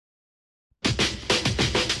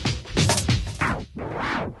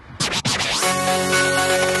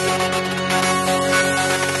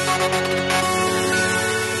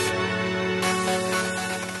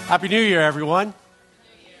Happy New Year, everyone.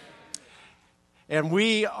 And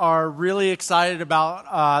we are really excited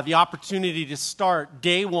about the opportunity to start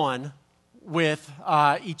day one with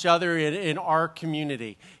each other in our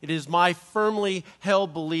community. It is my firmly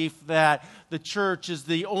held belief that the church is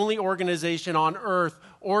the only organization on earth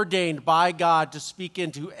ordained by God to speak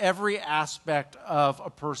into every aspect of a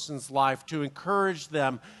person's life, to encourage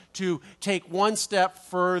them to take one step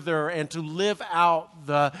further and to live out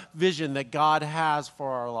the vision that God has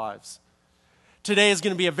for our lives. Today is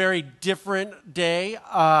going to be a very different day.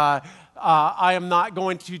 I am not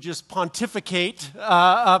going to just pontificate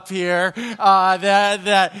up here.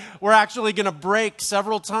 That we're actually going to break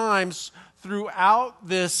several times throughout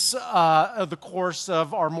this the course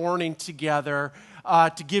of our morning together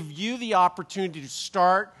to give you the opportunity to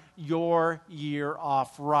start your year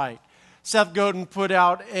off right. Seth Godin put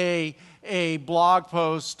out a blog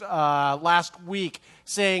post last week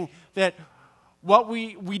saying that what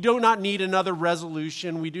we do not need another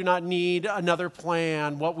resolution. We do not need another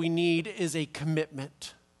plan. What we need is a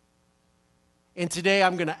commitment. And today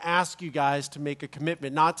I'm going to ask you guys to make a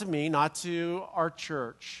commitment, not to me, not to our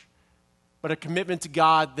church, but a commitment to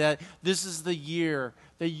God that this is the year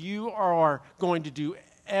that you are going to do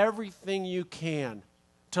everything you can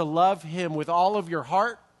to love Him with all of your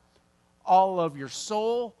heart, all of your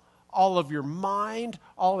soul, all of your mind,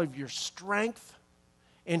 all of your strength,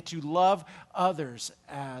 and to love others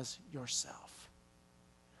as yourself.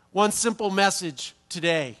 One simple message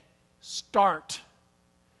today: start.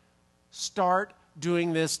 Start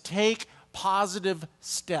doing this. Take positive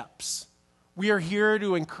steps. We are here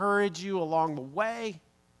to encourage you along the way.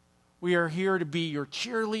 We are here to be your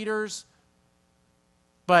cheerleaders.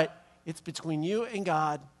 But it's between you and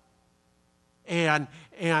God. And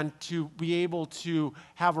to be able to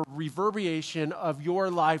have a reverberation of your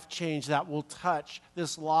life change that will touch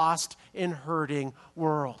this lost and hurting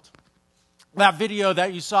world. That video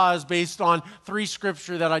that you saw is based on 3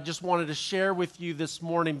 scripture that I just wanted to share with you this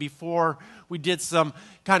morning before we did some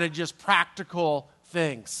kind of just practical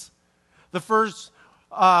things. The first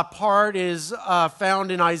part is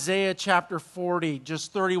found in Isaiah chapter 40,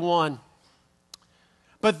 just 31.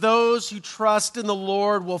 But those who trust in the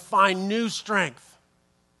Lord will find new strength.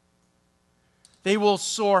 They will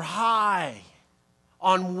soar high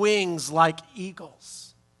on wings like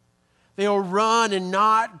eagles. They will run and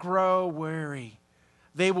not grow weary.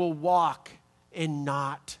 They will walk and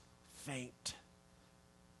not faint.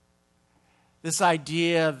 This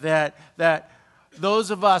idea that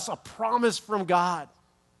those of us, a promise from God,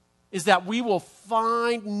 is that we will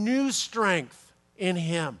find new strength in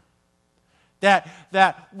Him.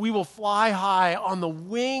 That we will fly high on the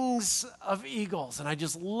wings of eagles. And I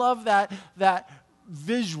just love that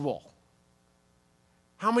visual.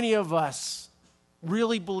 How many of us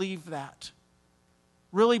really believe that?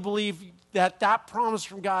 Really believe that promise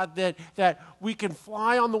from God that we can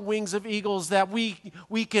fly on the wings of eagles, that we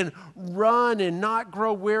can run and not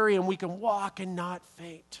grow weary, and we can walk and not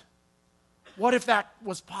faint? What if that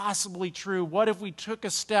was possibly true? What if we took a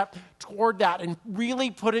step toward that and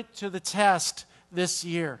really put it to the test this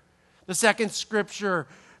year? The second scripture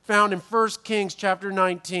found in 1 Kings chapter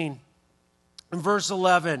 19, in verse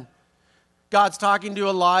 11. God's talking to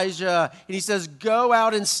Elijah, and He says, "Go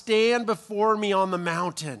out and stand before me on the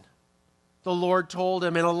mountain," the Lord told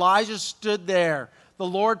him. And Elijah stood there. The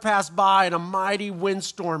Lord passed by, and a mighty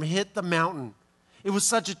windstorm hit the mountain. It was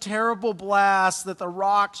such a terrible blast that the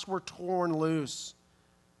rocks were torn loose.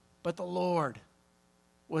 But the Lord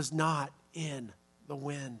was not in the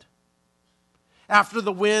wind. After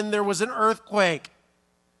the wind, there was an earthquake.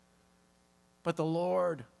 But the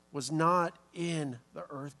Lord was not in the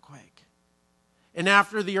earthquake. And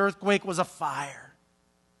after the earthquake was a fire.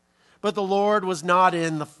 But the Lord was not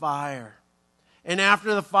in the fire. And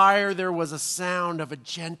after the fire, there was a sound of a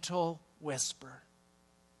gentle whisper.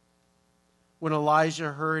 When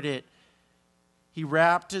Elijah heard it, he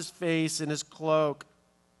wrapped his face in his cloak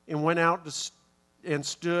and went out and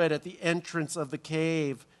stood at the entrance of the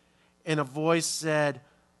cave. And a voice said,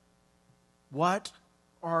 "What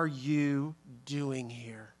are you doing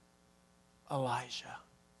here, Elijah?"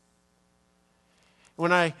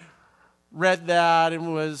 When I read that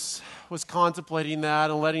and was contemplating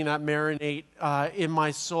that and letting that marinate in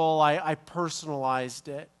my soul, I personalized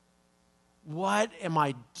it. What am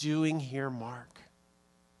I doing here, Mark?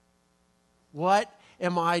 What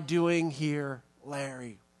am I doing here,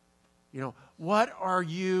 Larry? What are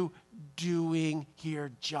you doing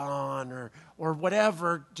here, John? Or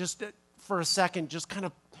whatever, just for a second, just kind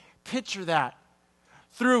of picture that.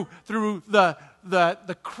 Through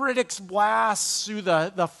the critic's blasts, through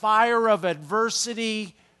the fire of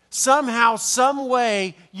adversity, Somehow, some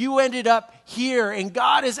way, you ended up here, and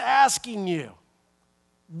God is asking you,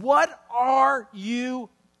 what are you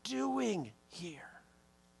doing here?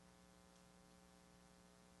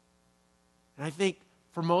 And I think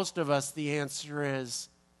for most of us, the answer is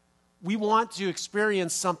we want to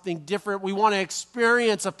experience something different. We want to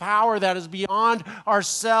experience a power that is beyond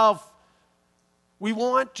ourselves. We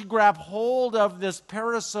want to grab hold of this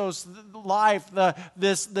Perissos life,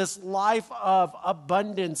 this life of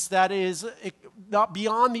abundance that is not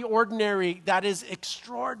beyond the ordinary, that is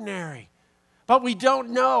extraordinary. But we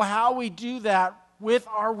don't know how we do that with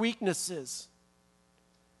our weaknesses.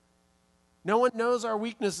 No one knows our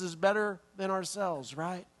weaknesses better than ourselves,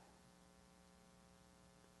 right?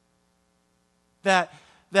 That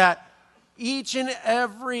each and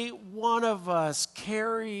every one of us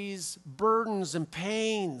carries burdens and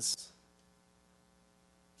pains,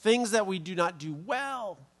 things that we do not do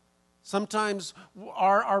well. Sometimes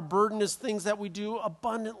our burden is things that we do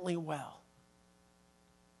abundantly well.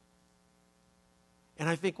 And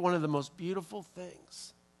I think one of the most beautiful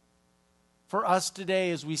things for us today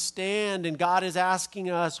as we stand and God is asking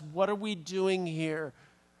us, what are we doing here?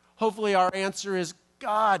 Hopefully our answer is,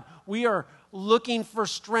 God, we are looking for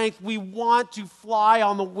strength. We want to fly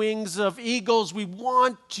on the wings of eagles. We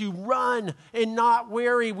want to run and not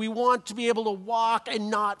weary. We want to be able to walk and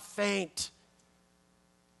not faint.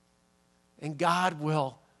 And God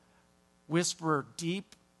will whisper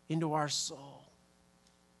deep into our soul,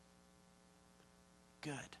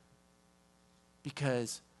 good,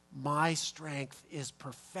 because my strength is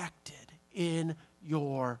perfected in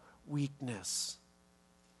your weakness.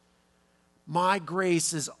 My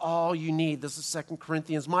grace is all you need. This is 2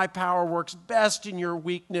 Corinthians. My power works best in your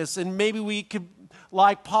weakness. And maybe we could,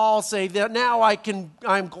 like Paul, say that now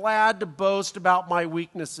I'm glad to boast about my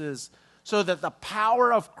weaknesses so that the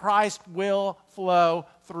power of Christ will flow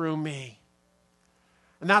through me.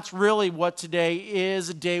 And that's really what today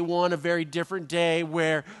is, day one, a very different day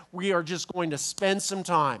where we are just going to spend some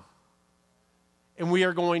time and we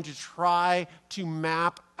are going to try to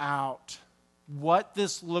map out what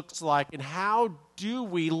this looks like and how do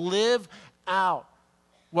we live out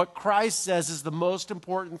what Christ says is the most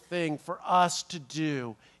important thing for us to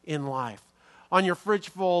do in life. On your fridge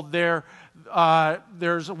fold there's a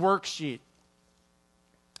worksheet.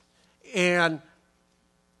 And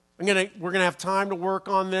we're going to have time to work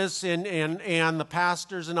on this, and the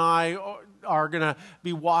pastors and I are going to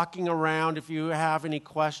be walking around if you have any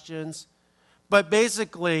questions. But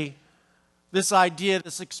basically, this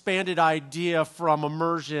expanded idea from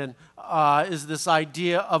immersion is this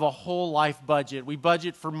idea of a whole life budget. We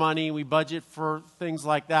budget for money, we budget for things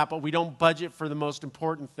like that, but we don't budget for the most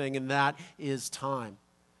important thing, and that is time.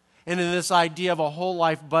 And in this idea of a whole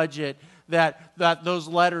life budget, that those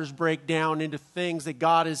letters break down into things that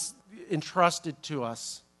God has entrusted to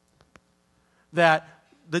us. That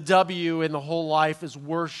the W in the whole life is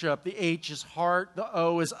worship, the H is heart, the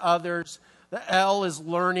O is others, the L is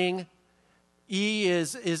learning, E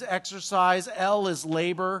is exercise, L is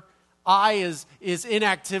labor, I is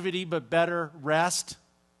inactivity but better, rest.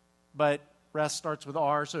 But rest starts with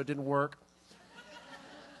R, so it didn't work.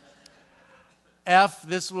 F,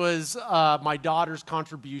 this was my daughter's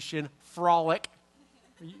contribution, frolic.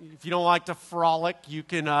 If you don't like to frolic, you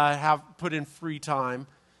can put in free time.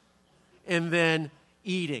 And then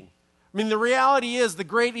eating. I mean, the reality is the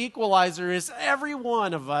great equalizer is every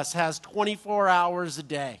one of us has 24 hours a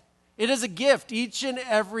day. It is a gift each and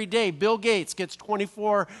every day. Bill Gates gets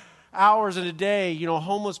 24 hours in a day. You know, a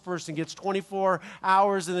homeless person gets 24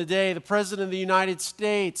 hours in a day. The President of the United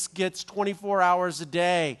States gets 24 hours a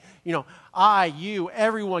day. You know, you,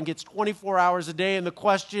 everyone gets 24 hours a day. And the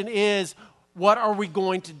question is, what are we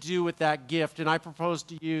going to do with that gift? And I propose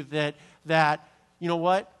to you that you know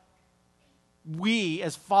what? We,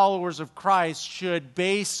 as followers of Christ, should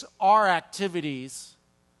base our activities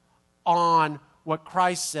on what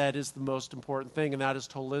Christ said is the most important thing, and that is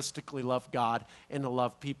to holistically love God and to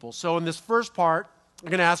love people. So in this first part, I'm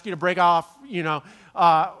going to ask you to break off, we're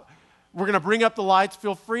going to bring up the lights.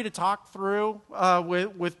 Feel free to talk through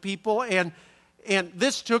with people. And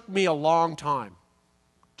this took me a long time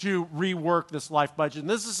to rework this life budget. And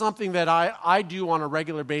this is something that I do on a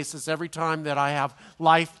regular basis every time that I have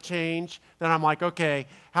life change. Then I'm like, okay,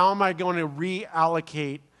 how am I going to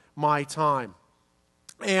reallocate my time?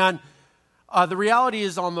 And the reality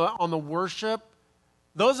is on the worship,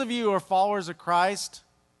 those of you who are followers of Christ,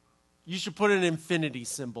 you should put an infinity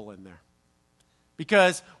symbol in there.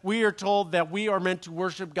 Because we are told that we are meant to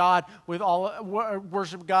worship God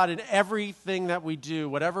in everything that we do.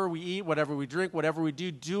 Whatever we eat, whatever we drink, whatever we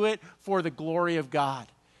do it for the glory of God.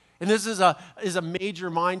 And this is a major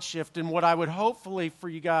mind shift. And what I would hopefully for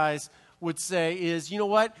you guys would say is, you know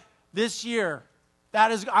what? This year,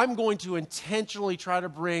 I'm going to intentionally try to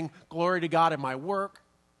bring glory to God in my work,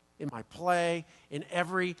 in my play, in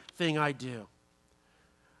everything I do.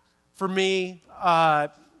 For me,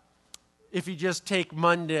 if you just take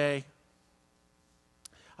Monday,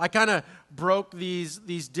 I kind of broke these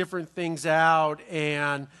different things out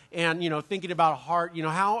and thinking about heart,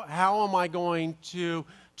 how am I going to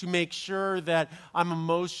make sure that I'm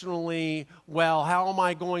emotionally well? How am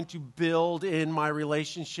I going to build in my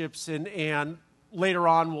relationships? And later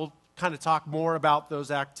on, we'll kind of talk more about those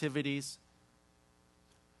activities.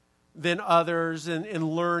 Than others in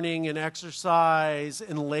learning and exercise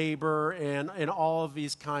and labor and all of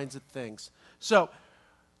these kinds of things. So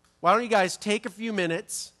why don't you guys take a few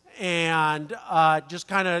minutes and just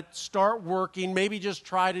kind of start working. Maybe just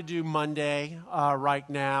try to do Monday right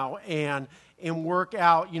now and work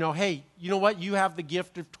out, hey, you know what? You have the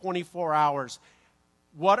gift of 24 hours.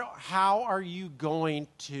 How are you going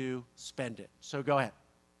to spend it? So go ahead.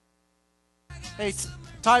 Hey,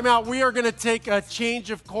 time out. We are going to take a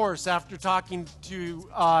change of course after talking to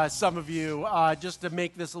some of you just to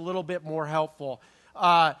make this a little bit more helpful.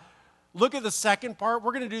 Look at the second part.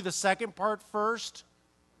 We're going to do the second part first,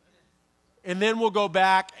 and then we'll go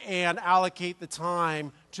back and allocate the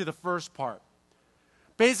time to the first part.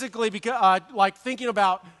 Basically, because like thinking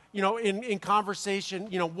about, in conversation,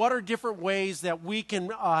 what are different ways that we can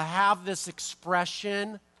have this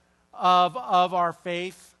expression of our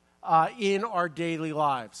faith in our daily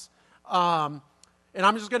lives. And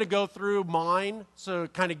I'm just going to go through mine, so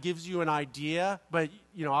it kind of gives you an idea, but,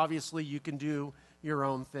 obviously you can do your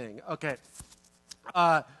own thing. Okay.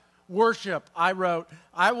 Worship. I wrote,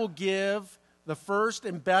 I will give the first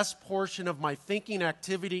and best portion of my thinking,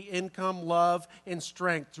 activity, income, love, and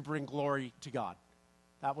strength to bring glory to God.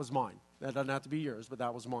 That was mine. That doesn't have to be yours, but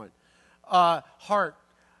that was mine. Heart.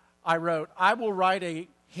 I wrote, I will write a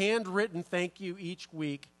handwritten thank you each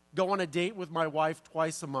week, go on a date with my wife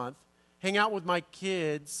twice a month, hang out with my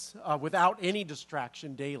kids without any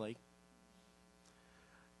distraction daily,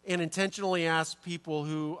 and intentionally ask people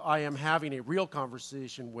who I am having a real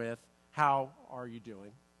conversation with, how are you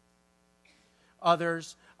doing?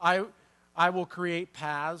 Others, I will create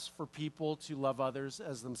paths for people to love others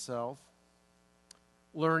as themselves.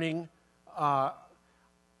 Learning, I'm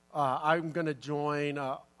going to join,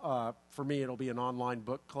 for me it'll be an online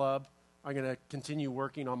book club. I'm going to continue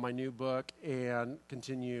working on my new book and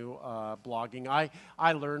continue blogging.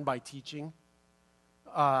 I learn by teaching.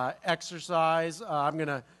 Exercise, I'm going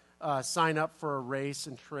to sign up for a race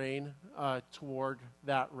and train toward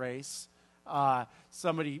that race.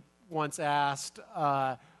 Somebody once asked,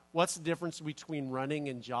 what's the difference between running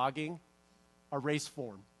and jogging? A race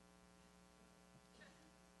form.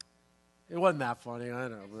 It wasn't that funny, I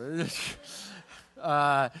know.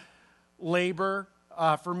 Labor,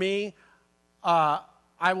 for me,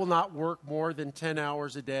 I will not work more than 10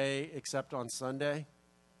 hours a day except on Sunday.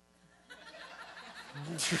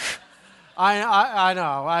 I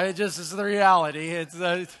know. It's the reality. It's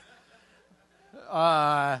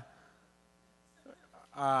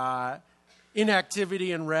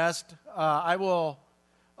inactivity and rest. I will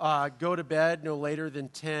go to bed no later than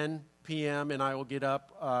 10 p.m. and I will get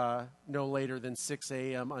up no later than 6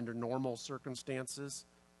 a.m. under normal circumstances.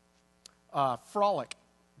 Frolic.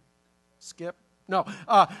 Skip. No.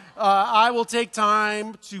 I will take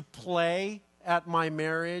time to play at my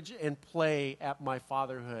marriage and play at my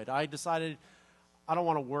fatherhood. I decided I don't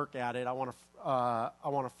want to work at it. I want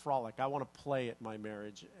to frolic. I want to play at my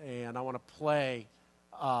marriage, and I want to play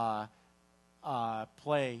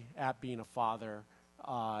at being a father.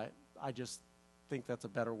 I just think that's a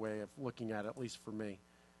better way of looking at it, at least for me.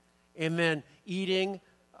 And then eating,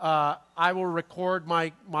 I will record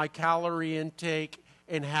my calorie intake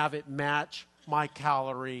and have it match my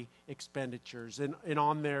calorie expenditures. And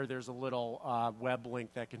on there's a little web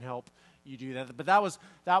link that can help you do that. But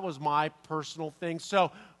that was my personal thing.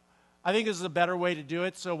 So I think this is a better way to do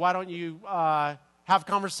it. So why don't you have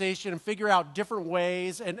conversation and figure out different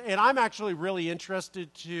ways. And I'm actually really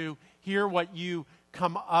interested to hear what you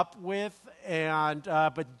come up with. And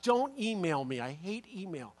but don't email me. I hate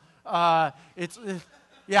email. Facebook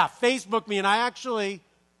me. And I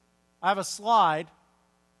have a slide.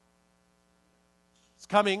 It's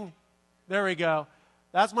coming. There we go.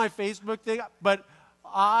 That's my Facebook thing. But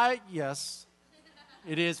yes,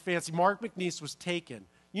 it is fancy. Mark McNeese was taken.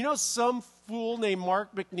 You know, some fool named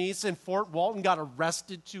Mark McNeese in Fort Walton got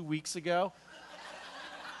arrested 2 weeks ago?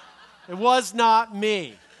 It was not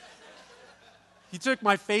me. He took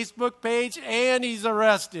my Facebook page and he's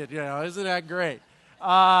arrested. Isn't that great?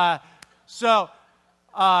 So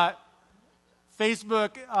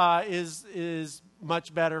Facebook is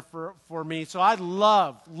much better for me. So I'd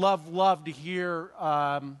love to hear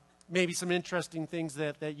maybe some interesting things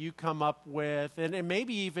that you come up with, and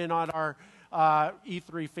maybe even on our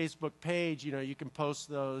E3 Facebook page, you can post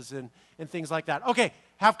those and things like that. Okay,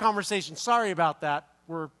 have conversation. Sorry about that.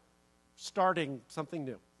 We're starting something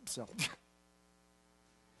new. So,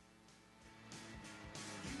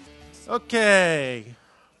 okay,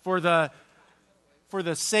 for the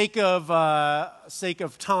sake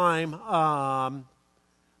of time,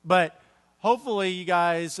 but hopefully you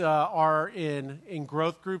guys are in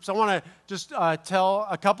growth groups. I want to just tell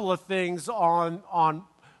a couple of things on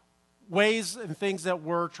ways and things that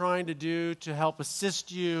we're trying to do to help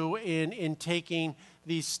assist you in taking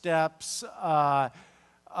these steps.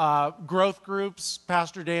 Growth groups.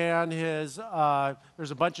 Pastor Dan has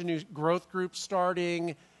there's a bunch of new growth groups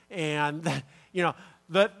starting, and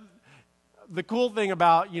the cool thing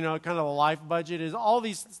about, kind of the life budget is all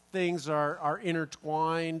these things are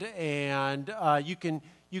intertwined, and you can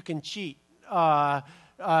cheat.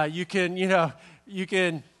 You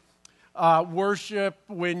can worship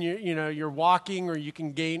when you're walking, or you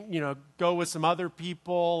can go with some other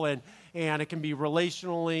people, and it can be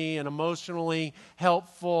relationally and emotionally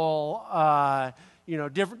helpful.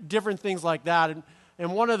 Different things like that.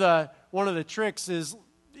 And one of the tricks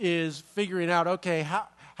is figuring out, okay,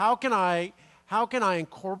 how can I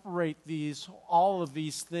incorporate all of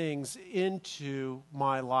these things into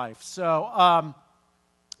my life? So I'm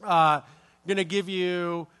going to give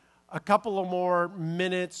you a couple of more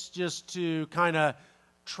minutes just to kind of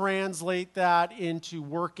translate that into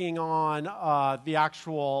working on the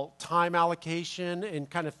actual time allocation and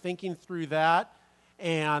kind of thinking through that.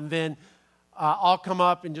 And then I'll come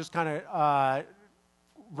up and just kind of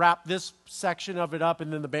wrap this section of it up,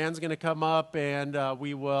 and then the band's going to come up, and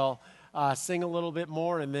we will sing a little bit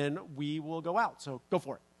more, and then we will go out. So go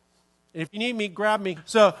for it. And if you need me, grab me.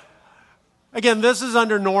 So again, this is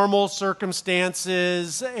under normal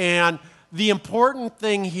circumstances, and the important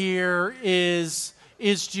thing here is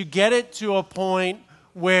to get it to a point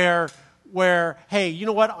where, hey, you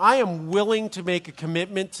know what? I am willing to make a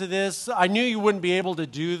commitment to this. I knew you wouldn't be able to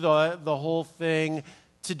do the whole thing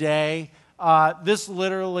today. This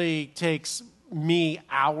literally takes me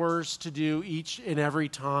hours to do each and every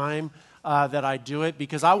time that I do it,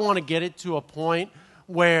 because I want to get it to a point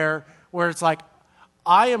where it's like,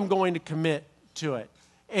 I am going to commit to it.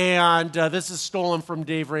 And this is stolen from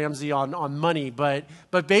Dave Ramsey on money, but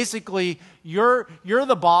basically you're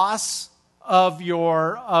the boss of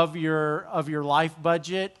your life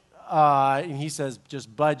budget, and he says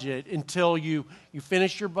just budget until you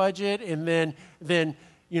finish your budget, and then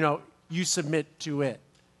you submit to it.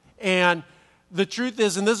 And the truth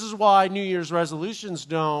is, and this is why New Year's resolutions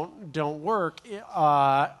don't work,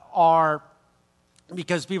 are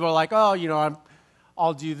because people are like, oh,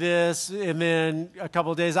 I'll do this, and then a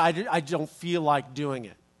couple of days I don't feel like doing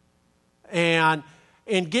it. And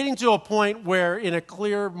getting to a point where, in a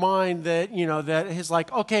clear mind, that that is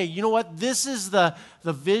like, okay, you know what, this is the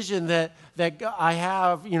vision that I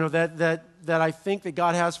have, that I think that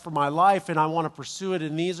God has for my life, and I want to pursue it,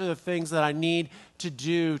 and these are the things that I need to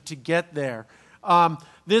do to get there.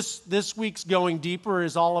 This week's Going Deeper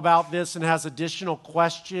is all about this, and has additional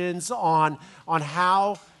questions on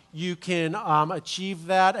how you can achieve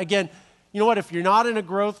that. Again, you know what? If you're not in a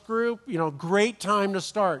growth group, great time to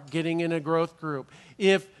start getting in a growth group.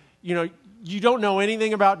 If you don't know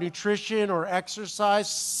anything about nutrition or exercise,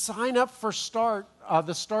 sign up for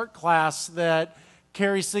the Start class that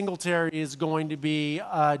Carrie Singletary is going to be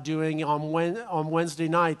doing on Wednesday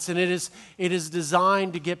nights, and it is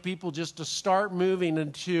designed to get people just to start moving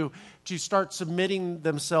and to start submitting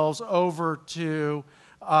themselves over to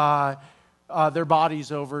their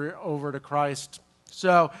bodies over to Christ.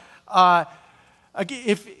 So,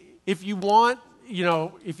 if you want,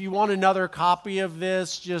 another copy of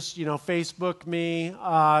this, just Facebook me.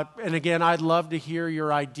 And again, I'd love to hear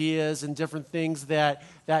your ideas and different things that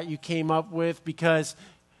you came up with, because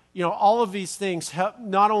all of these things help,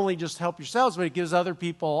 not only just help yourselves, but it gives other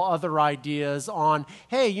people other ideas on,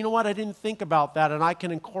 hey, you know what? I didn't think about that, and I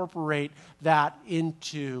can incorporate that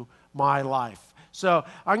into my life. So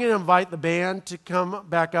I'm going to invite the band to come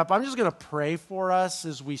back up. I'm just going to pray for us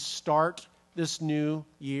as we start this new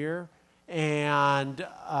year, and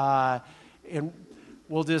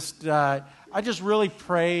we'll just. I just really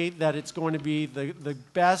pray that it's going to be the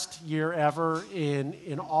best year ever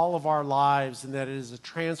in all of our lives, and that it is a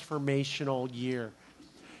transformational year.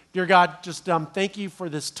 Dear God, just thank you for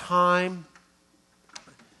this time.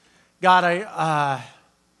 God,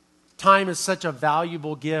 time is such a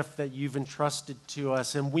valuable gift that you've entrusted to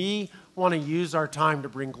us, and we want to use our time to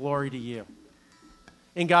bring glory to you.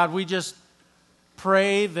 And God, we just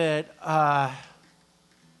pray that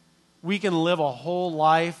we can live a whole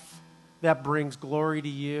life that brings glory to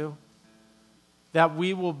you, that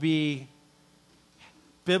we will be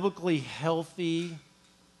biblically healthy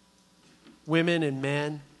women and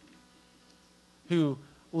men who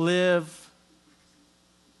live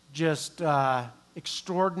just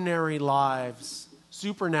extraordinary lives,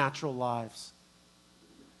 supernatural lives.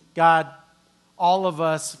 God, all of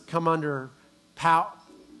us come under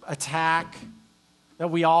attack,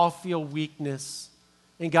 that we all feel weakness.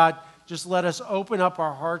 And God, just let us open up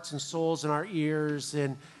our hearts and souls and our ears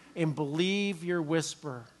and believe your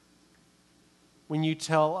whisper when you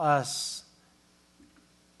tell us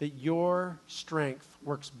that your strength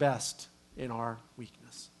works best in our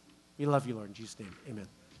weakness. We love you, Lord. In Jesus' name, amen.